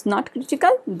 if it is not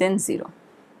critical then 0.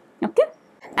 Okay.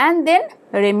 And then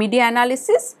remedy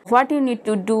analysis, what you need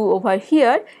to do over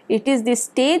here, it is the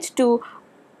stage to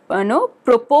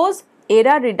propose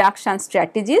error reduction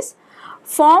strategies,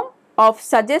 form of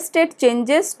suggested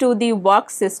changes to the work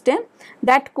system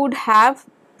that could have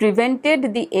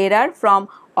prevented the error from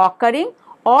occurring,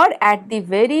 or at the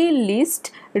very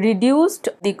least reduced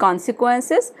the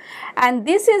consequences, and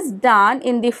this is done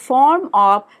in the form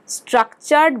of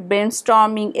structured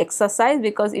brainstorming exercise,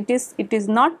 because it is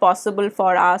not possible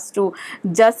for us to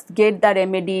just get the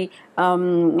remedy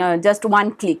just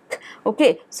one click.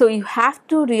 Okay, so you have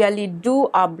to really do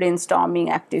a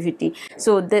brainstorming activity.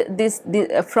 So this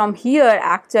from here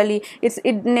actually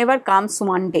it never comes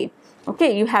one day.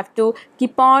 Okay, you have to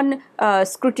keep on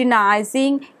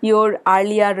scrutinizing your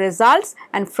earlier results,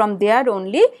 and from there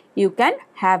only you can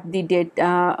have the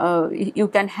data, you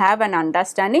can have an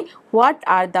understanding what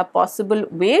are the possible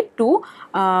way to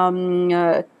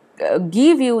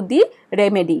give you the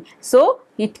remedy. So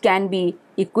it can be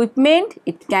equipment,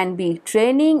 it can be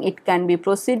training, it can be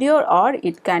procedure, or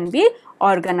it can be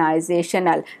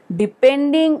organizational,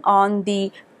 depending on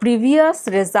the previous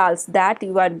results that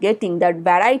you are getting, that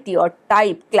variety or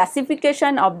type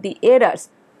classification of the errors.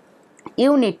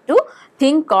 You need to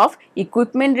think of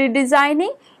equipment redesigning,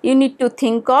 you need to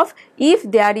think of if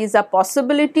there is a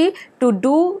possibility to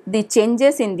do the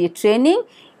changes in the training,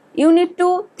 you need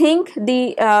to think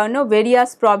the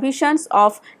various provisions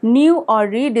of new or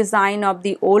redesign of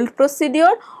the old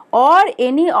procedure, or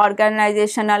any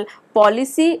organizational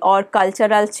policy or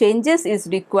cultural changes is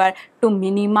required to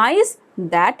minimize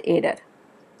that error.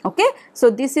 Okay, so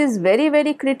this is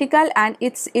very critical, and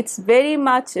it's very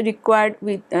much required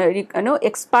with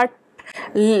expert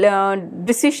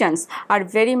decisions are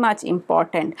very much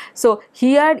important. So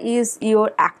here is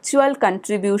your actual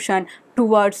contribution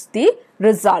towards the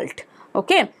result.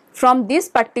 Okay, from this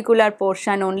particular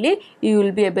portion only you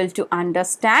will be able to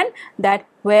understand that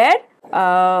where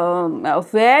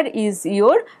is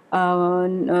your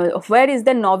where is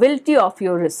the novelty of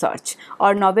your research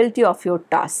or novelty of your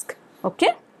task.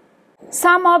 Okay.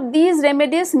 Some of these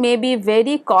remedies may be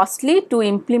very costly to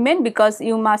implement because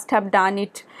you must have done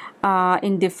it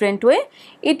in different way.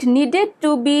 It needed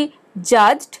to be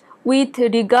judged with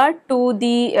regard to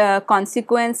the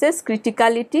consequences,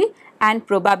 criticality and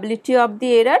probability of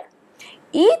the error.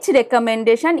 Each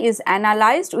recommendation is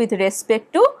analyzed with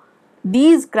respect to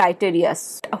these criteria.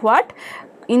 What?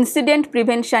 Incident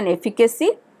prevention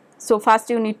efficacy. So first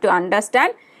you need to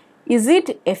understand, is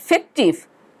it effective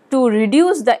to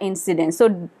reduce the incident?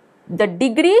 So the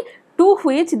degree to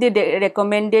which the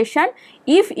recommendation,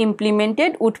 if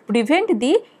implemented, would prevent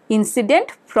the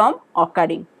incident from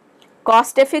occurring.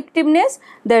 Cost effectiveness,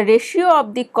 the ratio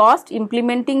of the cost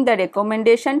implementing the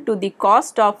recommendation to the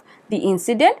cost of the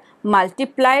incident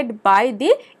multiplied by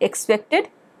the expected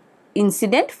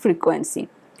incident frequency.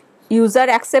 User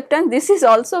acceptance, this is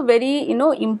also very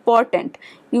important,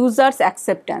 users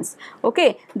acceptance.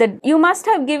 Okay, that you must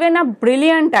have given a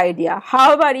brilliant idea,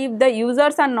 however if the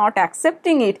users are not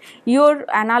accepting it, your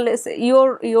analysis,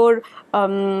 your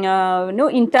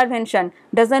intervention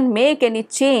doesn't make any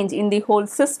change in the whole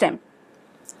system.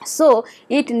 So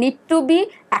it need to be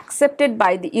accepted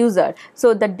by the user.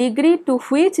 So the degree to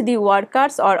which the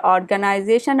workers or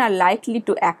organization are likely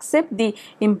to accept the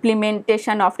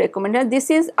implementation of recommendation, this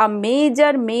is a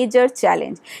major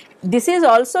challenge. This is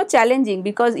also challenging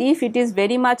because if it is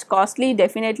very much costly,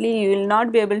 definitely you will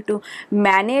not be able to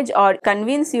manage or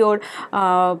convince your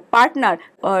partner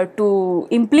to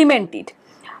implement it.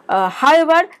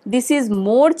 However, this is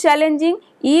more challenging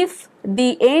if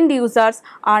the end users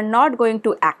are not going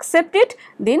to accept it,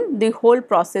 then the whole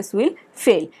process will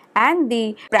fail. And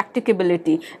the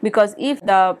practicability, because if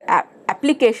the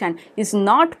application is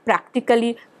not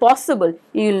practically possible,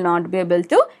 you will not be able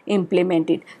to implement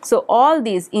it. So all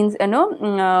these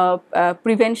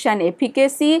prevention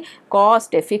efficacy,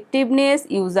 cost effectiveness,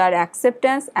 user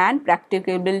acceptance and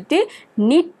practicability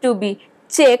need to be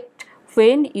checked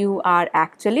when you are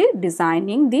actually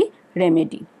designing the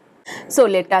remedy. So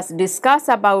let us discuss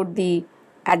about the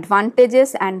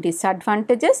advantages and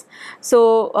disadvantages.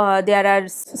 So there are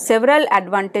several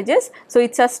advantages. So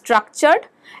it's a structured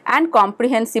and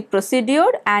comprehensive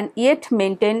procedure and yet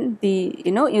maintain the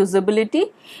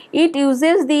usability. It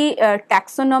uses the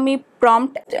taxonomy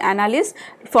prompt analysis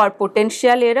for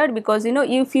potential error, because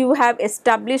if you have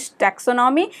established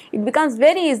taxonomy, it becomes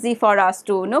very easy for us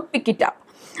to pick it up.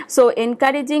 So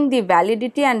encouraging the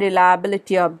validity and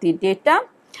reliability of the data.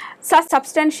 Such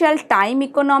substantial time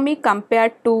economy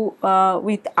compared to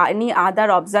with any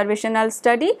other observational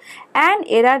study, and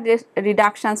error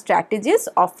reduction strategies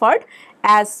offered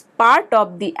as part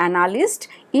of the analyst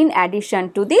in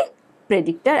addition to the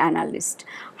predictor analyst.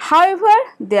 However,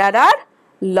 there are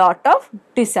lot of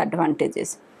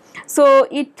disadvantages. So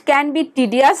it can be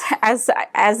tedious,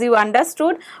 as you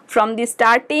understood, from the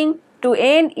starting to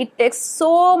end. It takes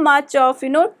so much of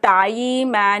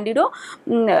time and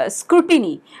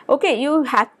scrutiny. Okay, you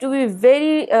have to be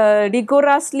very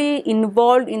rigorously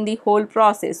involved in the whole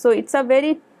process. So it's a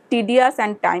very tedious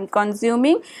and time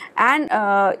consuming, and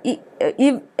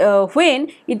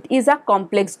when it is a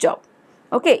complex job.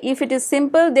 Okay, if it is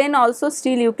simple, then also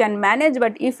still you can manage,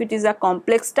 but if it is a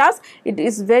complex task, it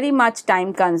is very much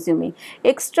time consuming.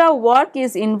 Extra work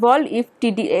is involved if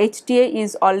HTA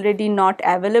is already not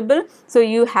available. So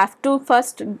you have to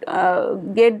first get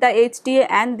the HTA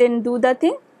and then do the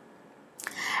thing.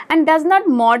 And does not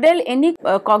model any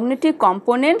cognitive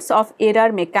components of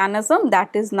error mechanism,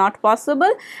 that is not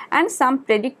possible, and some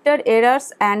predictor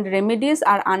errors and remedies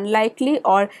are unlikely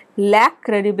or lack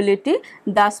credibility,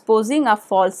 thus posing a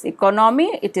false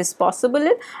economy. It is possible,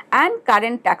 and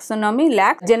current taxonomy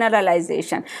lacks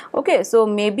generalization. Okay, so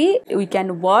maybe we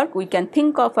can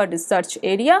think of a research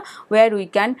area where we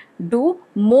can do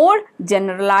more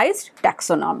generalized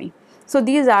taxonomy. So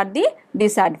these are the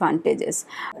disadvantages.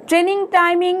 Training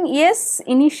timing, yes,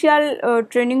 initial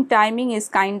training timing is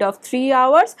kind of 3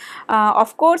 hours.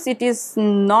 Of course, it is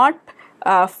not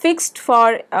fixed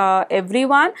for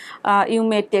everyone. You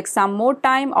may take some more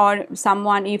time, or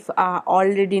someone if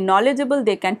already knowledgeable,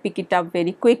 they can pick it up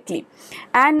very quickly.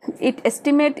 And it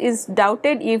estimate is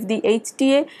doubted if the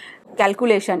HTA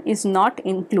calculation is not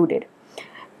included.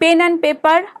 Pen and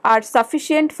paper are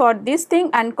sufficient for this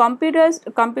thing, and computerized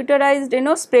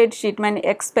spreadsheet,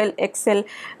 Excel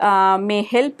may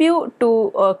help you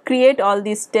to create all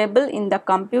these table in the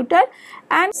computer.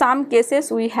 And some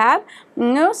cases we have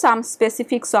some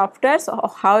specific softwares.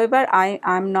 However, I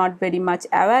am not very much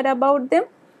aware about them.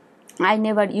 I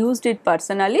never used it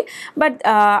personally, but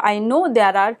I know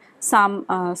there are some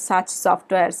such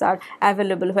softwares are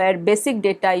available where basic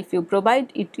data, if you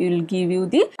provide, it will give you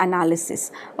the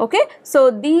analysis. Okay, so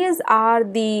these are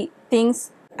the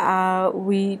things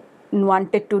we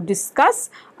wanted to discuss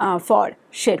for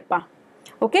SHERPA.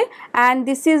 Okay, and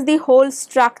this is the whole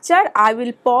structure. I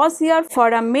will pause here for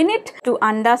a minute to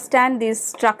understand this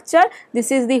structure.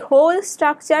 This is the whole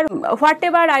structure.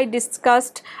 Whatever I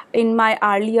discussed in my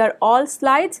earlier all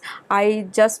slides, I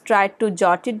just tried to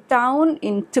jot it down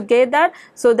in together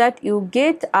so that you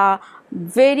get a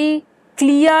very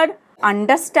clear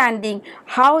understanding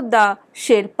how the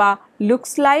SHERPA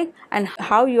looks like, and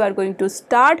how you are going to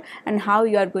start and how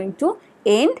you are going to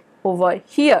end over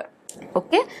here.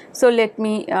 Okay, so let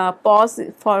me pause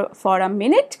for a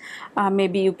minute.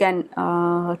 Maybe you can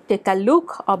take a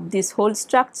look of this whole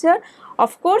structure.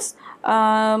 Of course,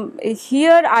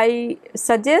 here I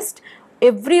suggest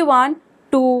everyone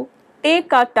to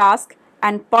take a task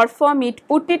and perform it,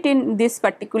 put it in this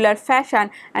particular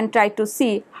fashion, and try to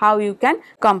see how you can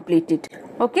complete it.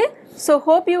 Okay, so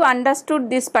hope you understood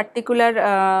this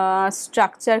particular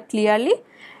structure clearly,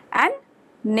 and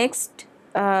next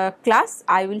class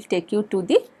I will take you to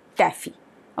the TAFE.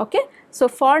 Okay, so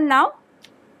for now,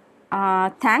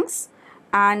 thanks.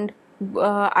 and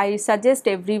I suggest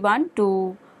everyone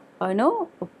to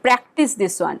practice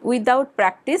this one. Without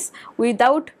practice,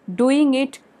 without doing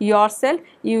it yourself,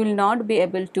 you will not be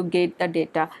able to get the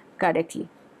data correctly.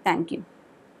 Thank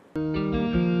you.